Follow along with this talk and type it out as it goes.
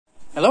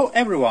Hello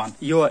everyone,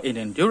 you are in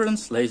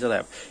Endurance Laser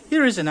Lab.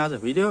 Here is another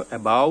video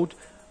about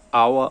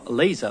our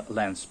laser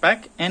lens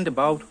pack and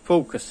about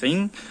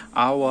focusing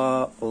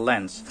our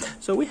lens.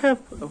 So we have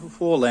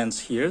four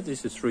lenses here.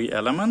 This is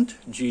 3-element,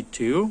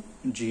 G2,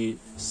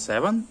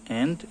 G7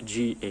 and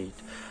G8.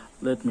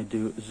 Let me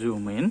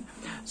zoom in.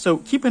 So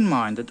keep in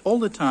mind that all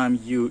the time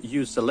you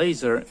use the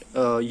laser,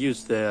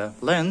 use the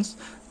lens,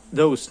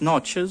 those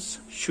notches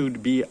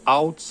should be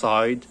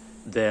outside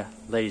the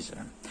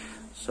laser.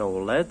 So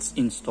let's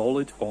install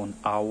it on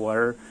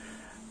our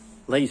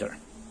laser.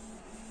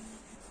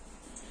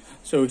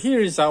 So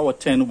here is our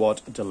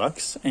 10-watt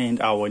deluxe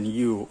and our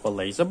new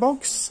laser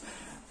box.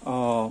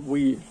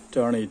 We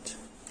turn it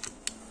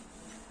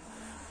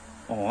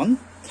on,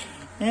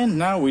 and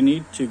now we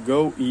need to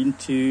go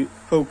into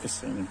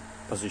focusing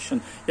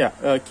position.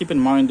 Keep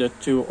in mind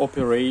that to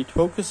operate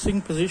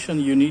focusing position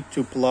you need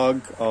to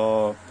plug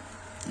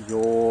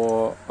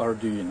your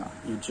Arduino.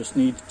 You just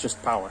need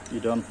power.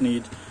 You don't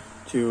need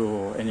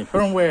to any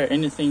firmware,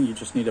 anything. You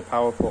just need a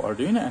powerful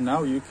Arduino, and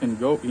now you can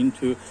go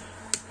into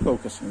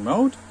focusing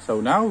mode.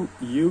 So now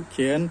you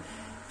can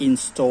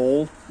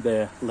install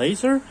the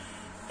laser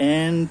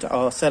and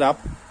set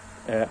up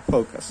a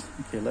focus.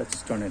 Okay,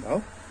 let's turn it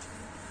off.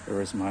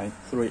 Here is my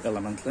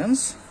 3-element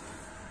lens.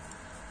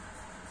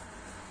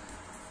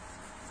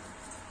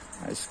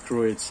 I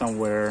screw it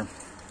somewhere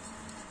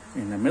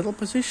in the middle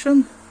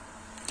position,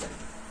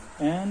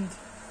 and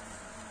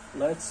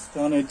let's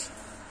turn it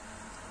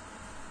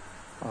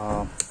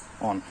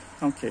on.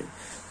 Okay,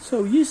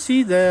 so you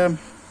see the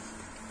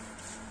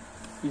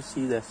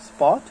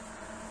spot.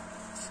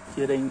 It's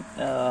getting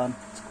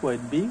it's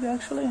quite big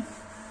actually.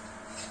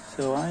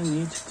 So I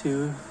need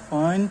to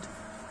find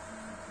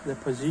the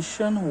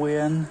position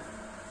when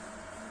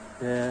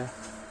the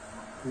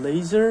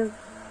laser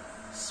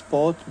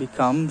spot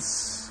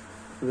becomes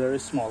very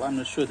small. I'm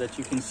not sure that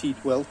you can see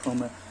it well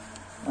from a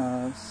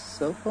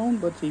cell phone,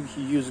 but if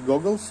you use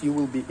goggles you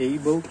will be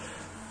able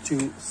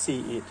to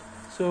see it.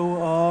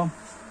 So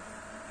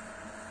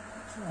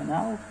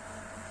now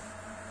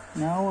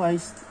I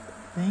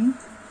think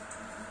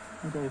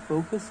that I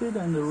focus it,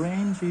 and the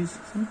range is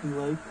something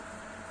like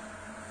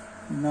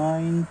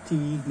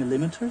 90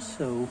 millimeters.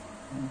 So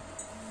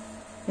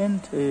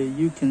and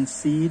you can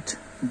see it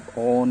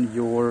on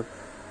your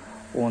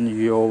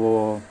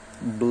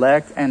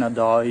black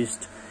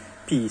anodized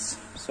piece.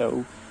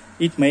 So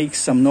it makes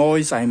some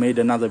noise. I made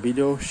another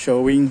video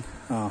showing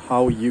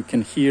how you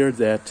can hear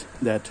that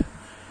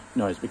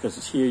noise, because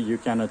here you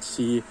cannot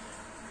see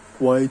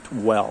quite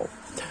well.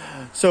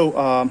 So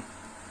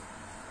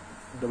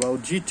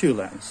about G2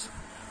 lens,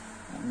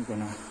 I'm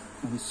gonna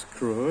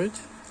unscrew it,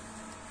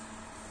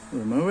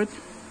 remove it,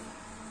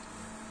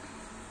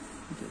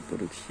 okay,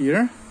 put it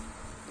here.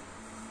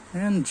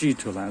 And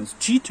G2 lens.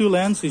 G2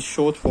 lens is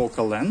short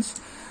focal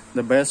lens,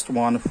 the best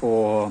one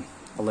for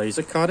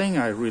laser cutting.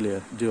 I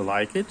really do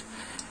like it,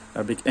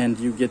 and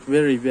you get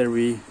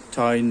very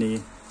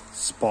tiny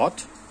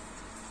spot,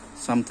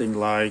 something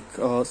like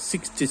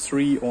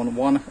 63 on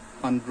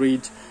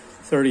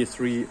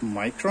 133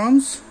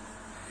 microns.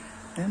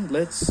 And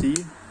let's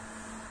see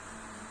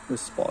the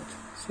spot.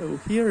 So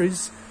here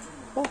is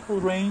focal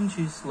range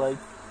is like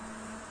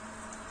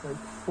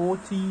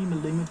 40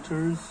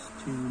 millimeters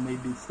to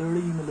maybe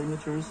 30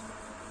 millimeters,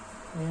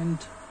 and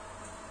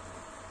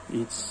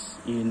it's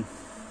in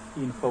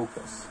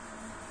focus.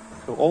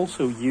 So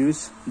also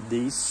use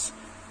this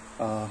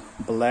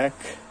black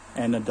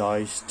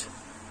anodized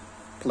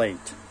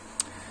plate.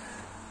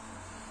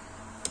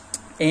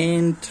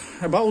 And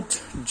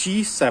about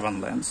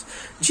G7 lens.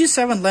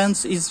 G7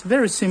 lens is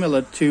very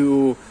similar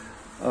to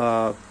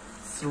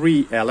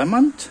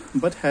 3-element,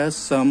 but has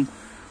some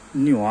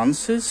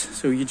nuances.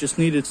 So you just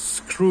need to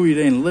screw it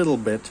in a little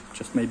bit,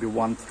 just maybe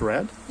one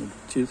thread, maybe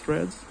 2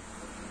 threads,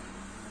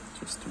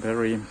 just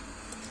very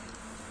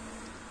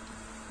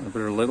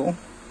little.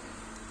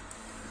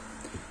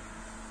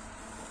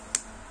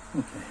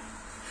 Okay,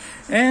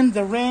 and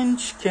the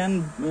range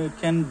can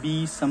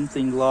be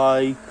something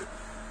like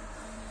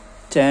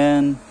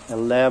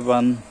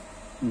 10-11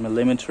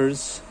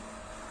 millimeters.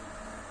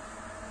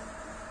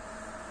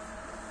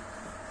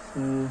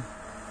 So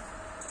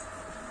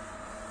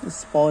the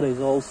spot is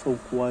also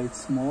quite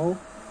small.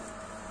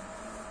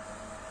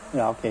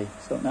 Okay,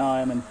 so now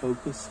I'm in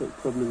focus, so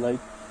probably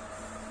like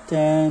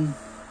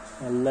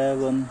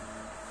 10-11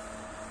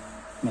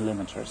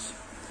 millimeters.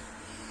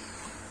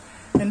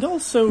 And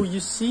also you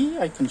see,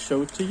 I can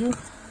show it to you,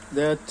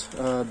 that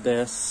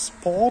the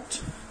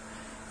spot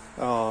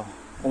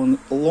on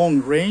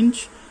long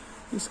range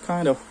is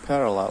kind of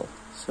parallel.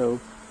 So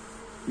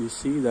you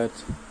see that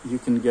you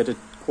can get a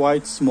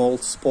quite small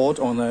spot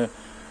on a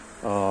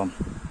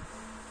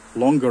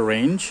longer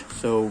range.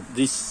 So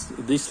this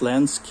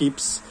lens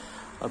keeps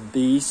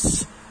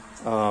this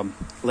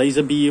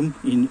laser beam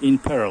in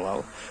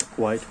parallel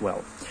quite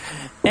well.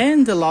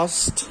 And the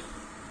last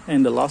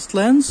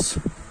lens,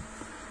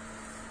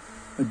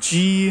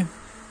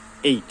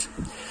 G8.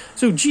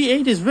 So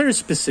G8 is very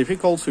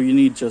specific. Also you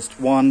need just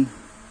one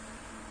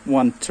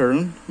one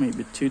turn,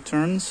 maybe 2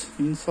 turns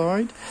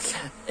inside.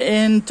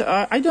 And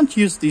I don't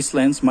use this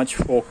lens much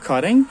for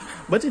cutting,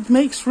 but it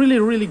makes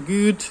really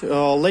good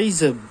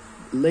laser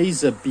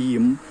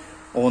beam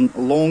on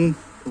long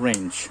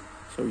range.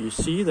 So you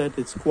see that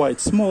it's quite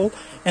small,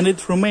 and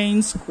it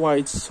remains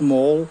quite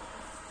small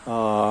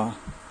on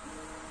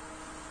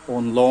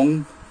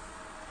long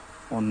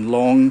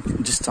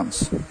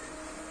distance.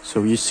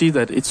 So you see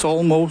that it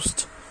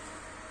almost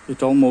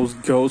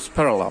goes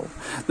parallel.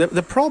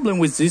 The problem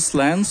with this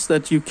lens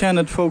that you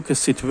cannot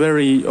focus it to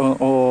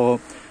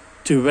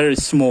very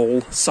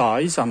small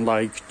size,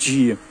 unlike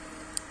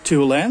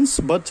G2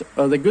 lens. But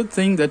the good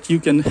thing that you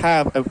can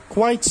have a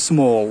quite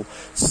small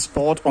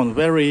spot on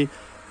very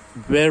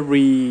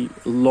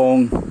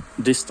long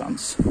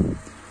distance.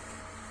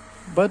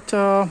 But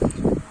I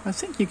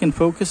think you can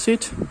focus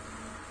it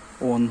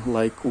on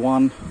like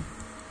one.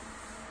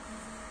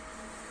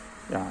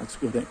 Yeah, it's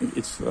good.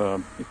 It's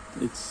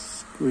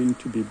going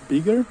to be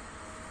bigger.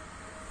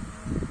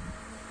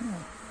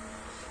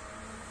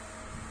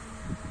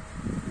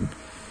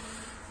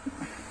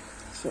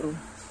 So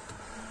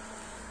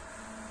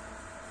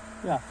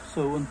yeah,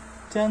 so on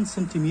 10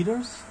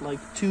 centimeters, like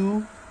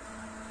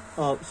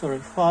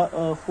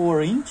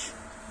 4 inch,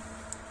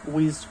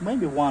 with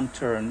maybe 1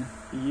 turn,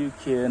 you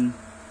can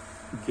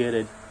get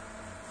it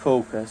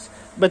focused.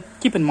 But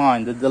keep in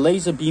mind that the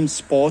laser beam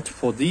spot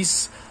for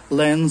this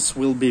lens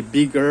will be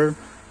bigger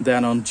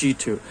than on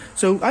G2.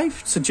 So I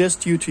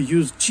suggest you to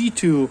use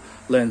G2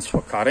 lens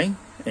for cutting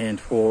and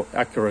for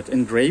accurate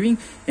engraving,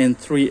 and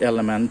 3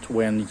 element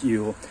when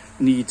you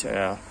need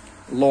a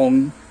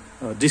long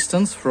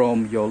distance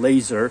from your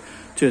laser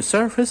to a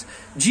surface.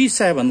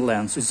 G7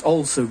 lens is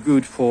also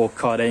good for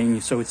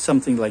cutting, so it's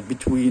something like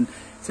between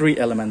 3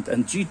 element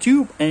and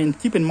G2. And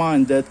keep in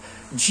mind that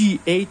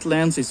G8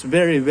 lens is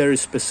very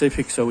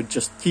specific, so it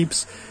just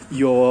keeps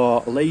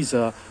your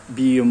laser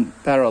beam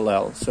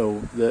parallel.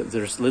 So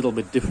there's a little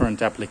bit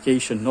different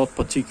application, not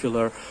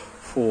particular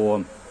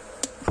for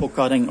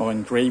cutting or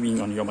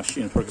engraving on your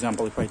machine. For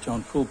example, if I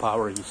turn full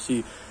power, you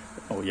see,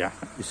 oh yeah,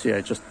 you see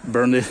I just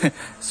burned a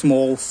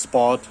small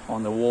spot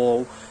on the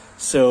wall.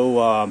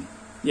 So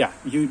yeah,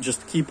 you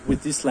just keep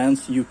with this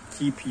lens, you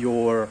keep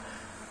your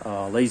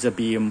laser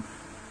beam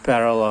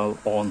parallel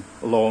on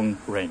long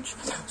range.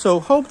 So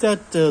hope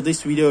that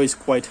this video is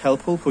quite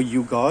helpful for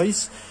you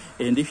guys.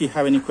 And if you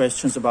have any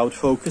questions about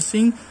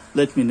focusing,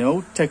 let me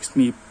know. Text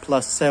me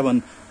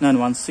 +7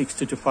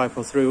 916 225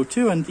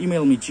 4302 and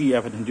email me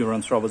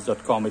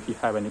gf@endurancerobots.com if you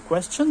have any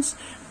questions.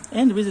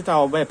 And visit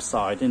our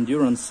website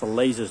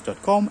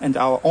endurancelasers.com and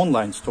our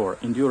online store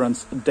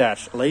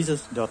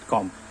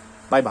endurance-lasers.com.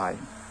 Bye bye.